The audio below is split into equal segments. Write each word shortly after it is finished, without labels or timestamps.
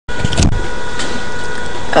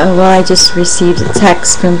Well, I just received a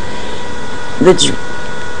text from the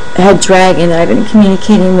head dragon that I've been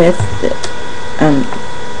communicating with.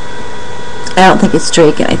 I don't think it's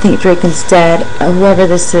Draken. I think Draken's dead. Whoever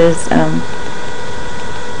this is,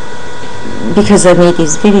 because I made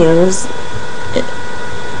these videos,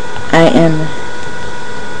 I am...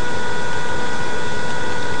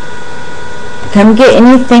 Come get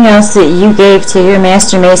anything else that you gave to your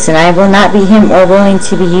Master Mason. I will not be him or willing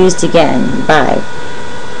to be used again. Bye.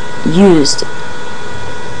 Used.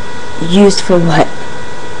 Used for what?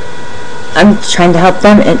 I'm trying to help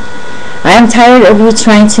them, and I am tired of you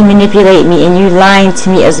trying to manipulate me and you lying to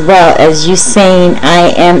me, as well as you saying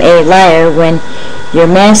I am a liar when your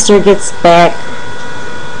master gets back.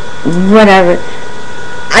 Whatever.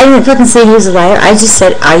 I didn't fucking say he was a liar. I just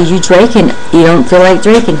said, are you Draken? You don't feel like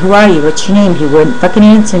Draken. Who are you? What's your name? He wouldn't fucking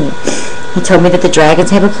answer me. He told me that the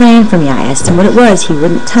dragons have a plan for me. I asked him what it was. He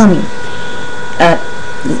wouldn't tell me.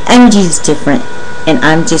 The energy is different. And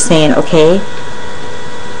I'm just saying, okay.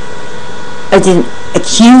 I didn't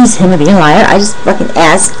accuse him of being a liar. I just fucking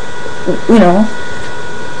asked, you know,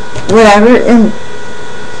 whatever. And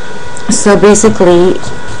so basically,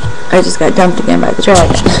 I just got dumped again by the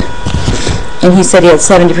dragon. And he said he had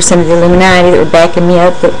 70% of the Illuminati that were backing me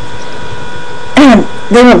up, but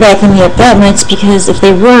they weren't backing me up that much, because if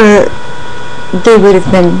they were, they would have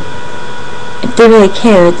been, if they really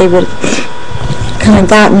cared, they would have come and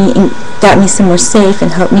got me somewhere safe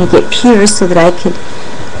and helped me to get pure so that I could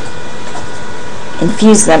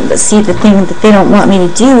infuse them. But see, the thing that they don't want me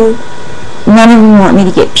to do, none of them want me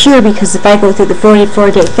to get pure, because if I go through the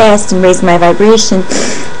 44-day fast and raise my vibration,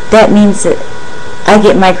 that means that I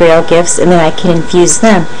get my grail gifts and then I can infuse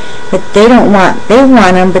them. But they want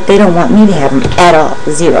them, but they don't want me to have them at all.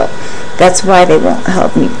 Zero. That's why they won't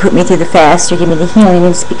help me, put me through the fast or give me the healing.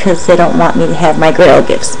 It's because they don't want me to have my grail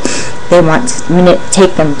gifts. They want to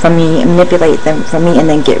take them from me and manipulate them from me and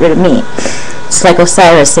then get rid of me. Just like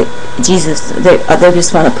Osiris, Jesus, they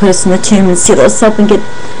just want to put us in the tomb and seal us up and get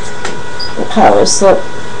the power. So,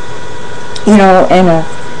 you know, and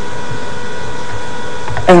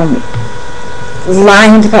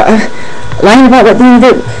lying about what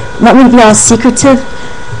they want me to be all secretive.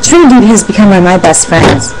 Treee has become one of my best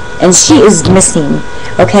friends, and she is missing.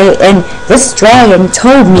 Okay, and this dragon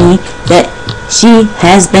told me that she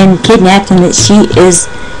has been kidnapped and that she is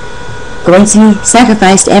going to be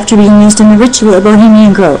sacrificed after being used in the ritual at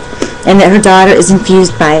Bohemian Grove, and that her daughter is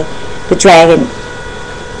infused by the dragon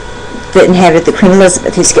that inhabited the Queen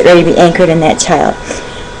Elizabeth, who's getting ready to be anchored in that child.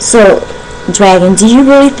 So, Dragon, do you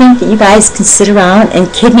really think that you guys can sit around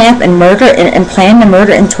and kidnap and murder and plan to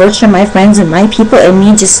murder and torture my friends and my people, and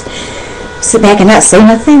me just sit back and not say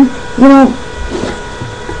nothing? You know,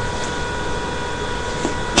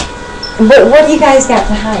 what do you guys got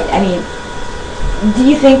to hide? I mean, do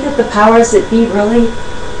you think that the powers that be really...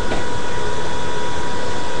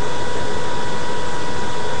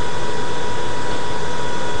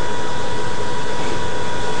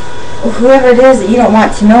 whoever it is that you don't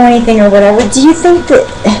want to know anything or whatever, do you think that,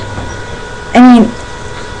 I mean,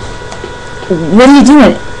 what are you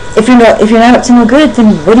doing? If you're not up to no good,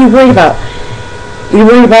 then what are you worried about? You're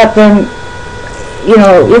worried about them, you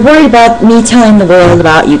know, you're worried about me telling the world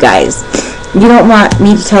about you guys. You don't want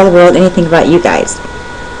me to tell the world anything about you guys.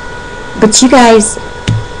 But you guys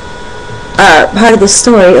are part of the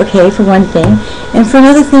story, okay, for one thing. And for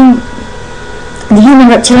another thing, the Human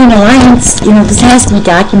Reptilian Alliance, you know, this has to be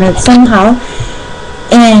documented somehow.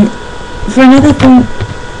 And for another thing,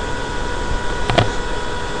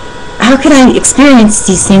 how can I experience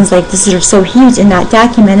these things like this that are so huge and not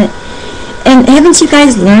document it? And haven't you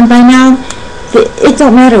guys learned by now that it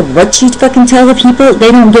don't matter what you fucking tell the people,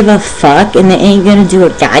 they don't give a fuck and they ain't gonna do a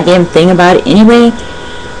goddamn thing about it anyway?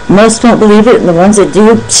 Most won't believe it, and the ones that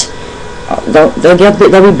do,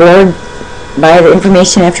 they'll be bored by the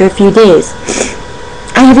information after a few days.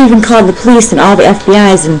 I have even called the police and all the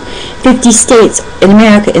FBI's in 50 states in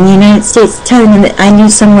America, in the United States, telling them that I knew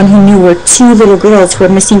someone who knew where 2 little girls who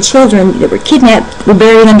were missing children that were kidnapped were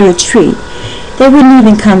buried under a tree. They wouldn't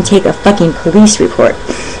even come take a fucking police report.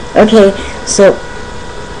 Okay, so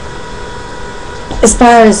as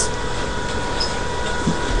far as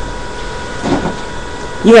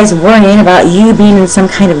you guys worrying about you being in some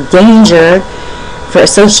kind of danger for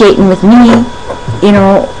associating with me, you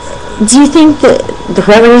know, do you think that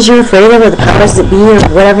whoever it is you're afraid of, or the powers that be, or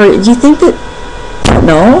whatever, do you think that,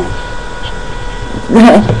 no?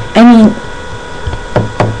 I mean,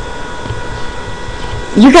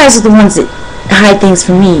 you guys are the ones that hide things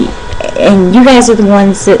from me, and you guys are the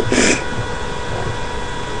ones that,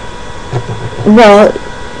 well,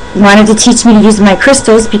 wanted to teach me to use my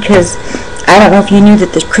crystals, because I don't know if you knew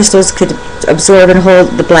that the crystals could absorb and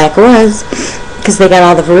hold the black auras, because they got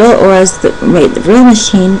all the real auras that made the real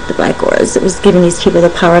machine, the black auras that was giving these people the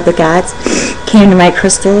power of the gods, came to my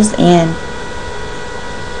crystals, and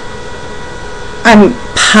I'm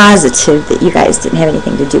positive that you guys didn't have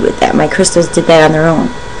anything to do with that. My crystals did that on their own.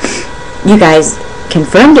 You guys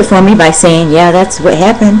confirmed it for me by saying, yeah, that's what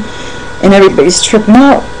happened, and everybody's tripping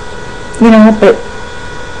out, you know, but,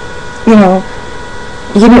 you know,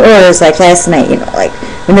 you give me orders like last night, you know, like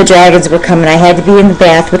when the dragons were coming, I had to be in the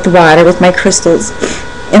bath with the water, with my crystals,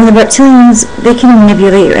 and the reptilians, they can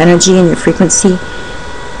manipulate your energy and your frequency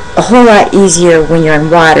a whole lot easier when you're in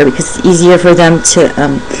water, because it's easier for them to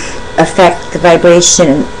affect the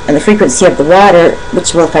vibration and the frequency of the water,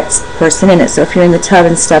 which will affect the person in it. So if you're in the tub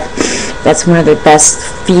and stuff, that's one of their best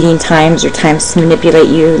feeding times, or times to manipulate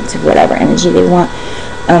you to whatever energy they want.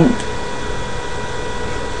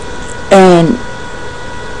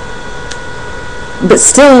 But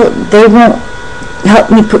still, they won't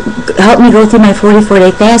help me go through my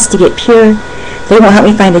 44-day fast to get pure. They won't help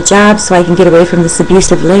me find a job so I can get away from this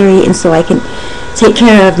abusive Larry, and so I can take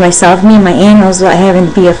care of myself, me and my animals, without having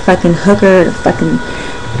to be a fucking hooker, or fucking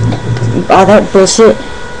all that bullshit.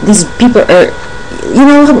 These people are, you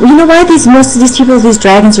know why most of these people, these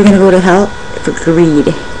dragons, are going to go to hell? For greed.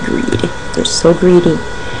 They're so greedy.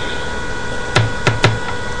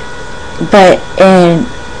 But, and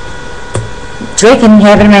Draken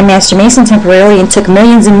had been my Master Mason temporarily and took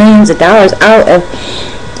millions and millions of dollars out of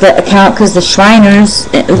the account, because the Shriners,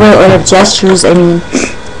 Royal Order of Gestures, I mean,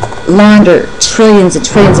 launder trillions and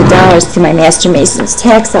trillions of dollars through my Master Mason's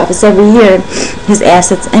tax office every year. His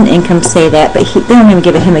assets and income say that, but they don't even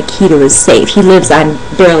give him a key to his safe. He lives on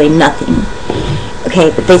barely nothing. Okay,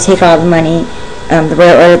 but they take all the money, the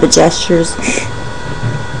Royal Order of the Gestures,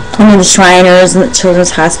 I mean the Shriners and the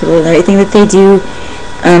Children's Hospital and everything that they do.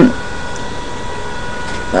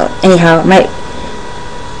 Well, anyhow,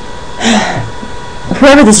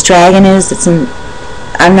 whoever this dragon is,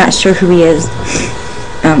 I'm not sure who he is,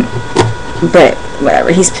 but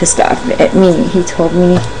whatever, he's pissed off at me. He told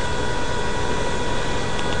me,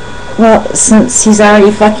 well, since he's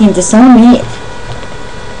already fucking disowned me,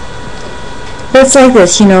 but it's like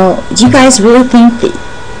this, you know, do you guys really think that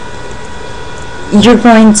you're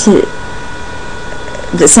going to,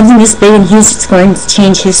 that something this big and huge is going to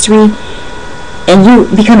change history, and you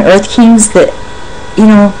become Earth Kings, that, you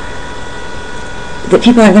know, that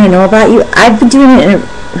people aren't going to know about you? I've been doing it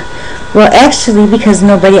well, actually, because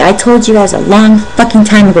I told you guys a long fucking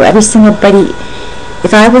time ago, every single buddy,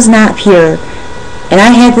 if I was not pure, and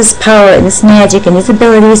I had this power and this magic and these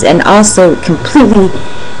abilities, and also completely,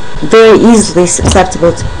 very easily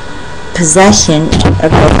susceptible to possession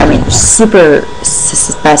of, I mean, super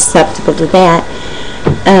susceptible to that,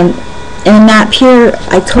 and not pure,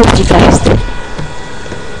 I told you guys that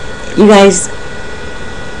you guys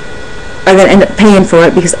are going to end up paying for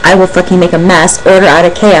it, because I will fucking make a mess, order out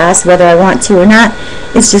of chaos, whether I want to or not.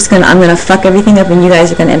 It's just I'm going to fuck everything up, and you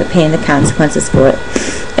guys are going to end up paying the consequences for it.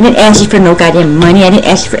 I didn't ask you for no goddamn money. I didn't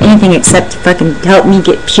ask you for anything except to fucking help me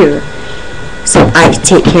get pure, so I could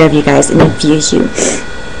take care of you guys and infuse you.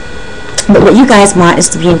 But what you guys want is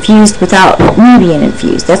to be infused without me being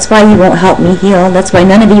infused. That's why you won't help me heal. That's why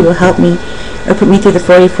none of you will help me or put me through the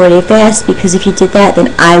 44-day fast, because if you did that,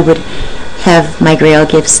 then I would have my grail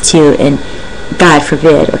gifts too, and God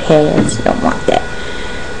forbid, okay, I just don't want that.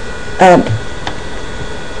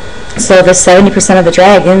 So the 70% of the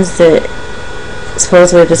dragons, that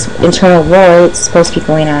supposedly this internal war that's supposed to be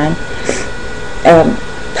going on,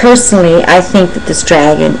 personally, I think that this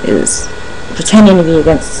dragon is pretending to be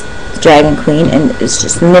against the Dragon Queen and is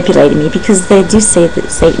just manipulating me, because they do say that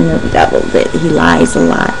Satan or the devil, that he lies a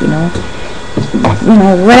lot, you know,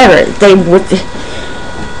 whatever.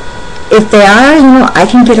 If they are, you know, I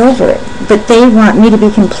can get over it. But they want me to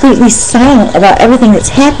be completely silent about everything that's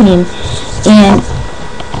happening, and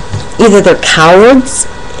either they're cowards,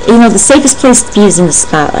 you know, the safest place to be is in the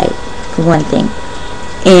spotlight, for one thing.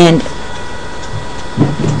 And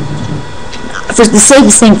for the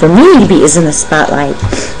safest thing for me to be is in the spotlight,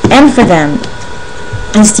 and for them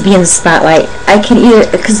is to be in the spotlight. I can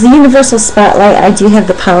either, because the universal spotlight, I do have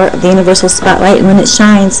the power of the universal spotlight, and when it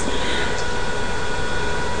shines,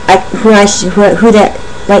 who that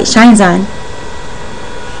light shines on,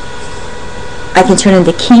 I can turn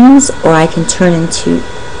into kings, or I can turn into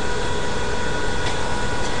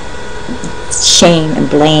shame and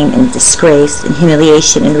blame and disgrace and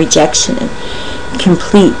humiliation and rejection and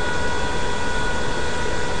complete,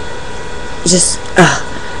 just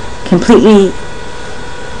completely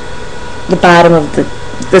the bottom of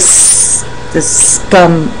the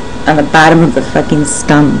scum on the bottom of the fucking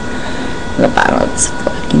scum. the bottom of this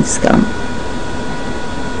fucking scum.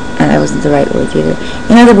 And that wasn't the right word either.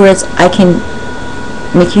 In other words, I can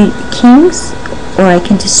make you kings, or I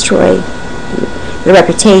can destroy your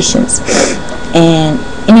reputations. And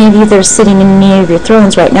any of you that are sitting in any of your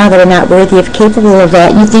thrones right now that are not worthy of capable of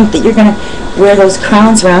that, you think that you're going to wear those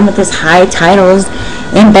crowns around with those high titles,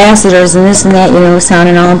 ambassadors and this and that, you know,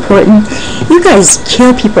 sounding all important. You guys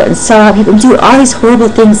kill people and sell out people and do all these horrible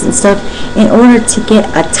things and stuff in order to get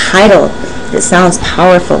a title that sounds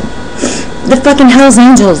powerful. The fucking Hell's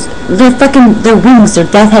Angels, their wings, their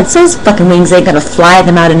death heads, those fucking wings ain't gonna fly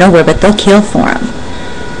them out of nowhere, but they'll kill for them.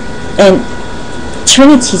 And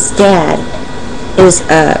Trinity's dad is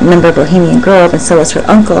a member of Bohemian Grove, and so is her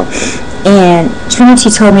uncle. And Trinity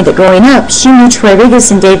told me that growing up, she knew Troy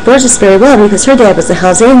Regis and Dave Burgess very well because her dad was a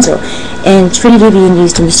Hell's Angel. And Trinity being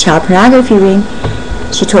used in this child pornography ring,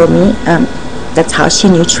 she told me that's how she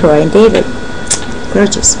knew Troy and David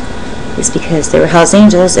Burgess. It's because they were Hell's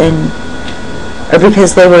Angels, or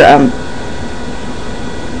because they were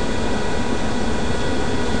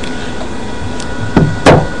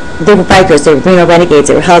bikers, they were Reno Renegades,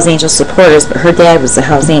 they were Hell's Angel supporters, but her dad was a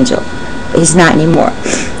Hell's Angel. But he's not anymore.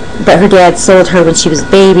 But her dad sold her when she was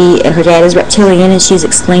a baby, and her dad is reptilian, and she's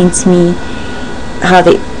explained to me how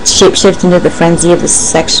they shapeshift into the frenzy of the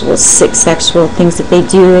sick sexual things that they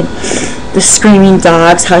do, and the screaming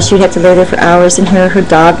dogs, how she would have to lay there for hours and hear her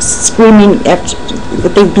dogs screaming after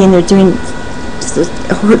what they'd be in there doing, just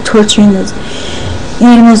torturing those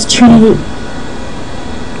animals. Trinity,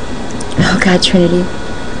 oh God, Trinity.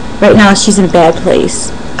 Right now, she's in a bad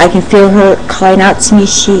place. I can feel her calling out to me.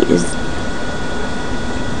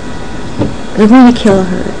 They're going to kill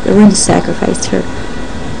her. They're going to sacrifice her.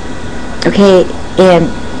 Okay, and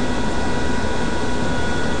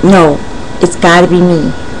no, it's got to be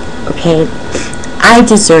me. Okay, I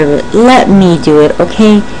deserve it. Let me do it.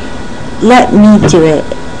 Okay, let me do it.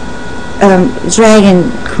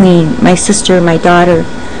 Dragon Queen, my sister, my daughter,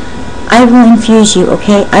 I will infuse you.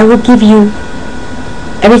 Okay, I will give you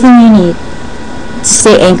everything you need to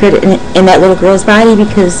stay anchored in that little girl's body,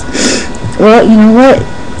 because, well, you know what?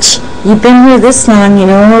 You've been here this long, you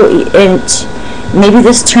know, and maybe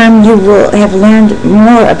this term you will have learned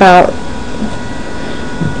more about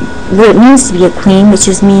what it means to be a queen, which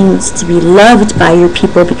means to be loved by your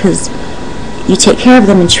people because you take care of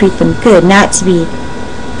them and treat them good, not to be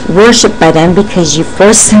worshipped by them because you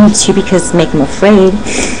force them to, because make them afraid,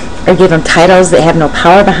 or give them titles that have no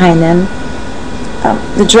power behind them.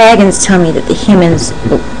 The dragons tell me that the humans,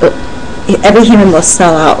 every human will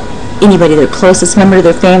sell out anybody, their closest member of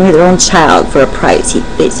their family, their own child, for a price.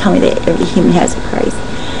 They tell me that every human has a price.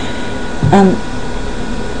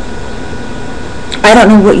 I don't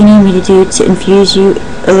know what you need me to do to infuse you.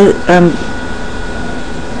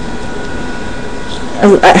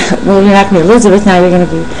 Well, you're not going to be Elizabeth now. You're going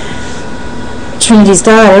to be Trinity's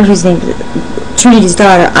daughter, whose name Trinity's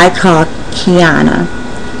daughter I call Kiana.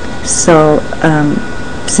 So,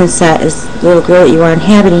 since that is the little girl that you are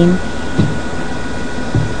inhabiting,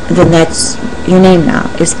 then that's your name now,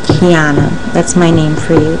 is Kiana. That's my name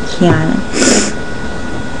for you, Kiana.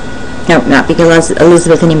 No, not because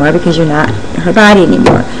Elizabeth anymore, because you're not her body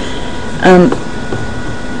anymore.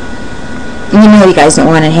 You know you guys don't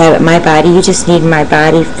want to inhabit my body. You just need my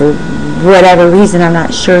body for whatever reason. I'm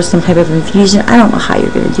not sure, some type of infusion. I don't know how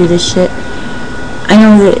you're going to do this shit. I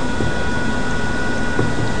know that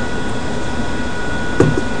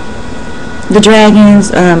the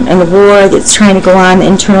dragons and the war that's trying to go on, the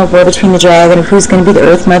internal war between the dragon of who's going to be the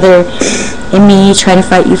Earth Mother and me, trying to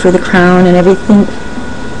fight you for the crown and everything.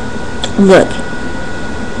 Look,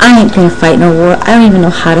 I ain't going to fight no war. I don't even know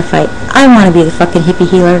how to fight. I want to be the fucking hippie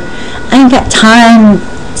healer. I ain't got time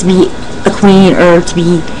to be a queen or to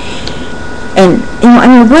be, and, you know, I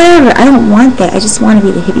mean, whatever. I don't want that. I just want to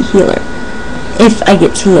be the hippie healer if I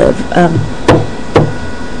get to live.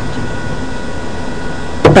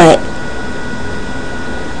 But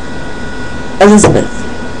Elizabeth,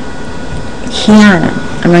 Kiana,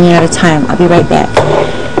 I'm running out of time. I'll be right back.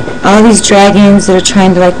 All these dragons that are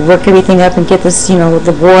trying to, like, work everything up and get this, you know,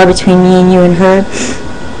 the war between me and you and her,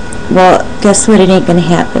 well, guess what? It ain't gonna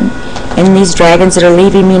happen. And these dragons that are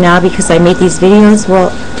leaving me now because I made these videos,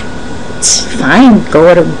 well, fine,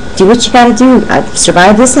 go to do what you gotta do. I've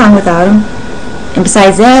survived this long without them. And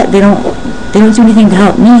besides that, they don't do anything to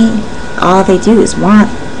help me. All they do is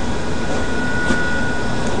want.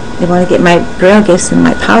 They want to get my grail gifts and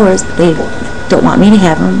my powers, but they don't want me to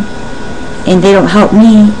have them. And they don't help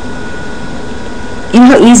me. You know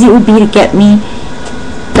how easy it would be to get me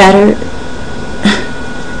better?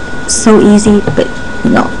 So easy, but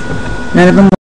no. None of them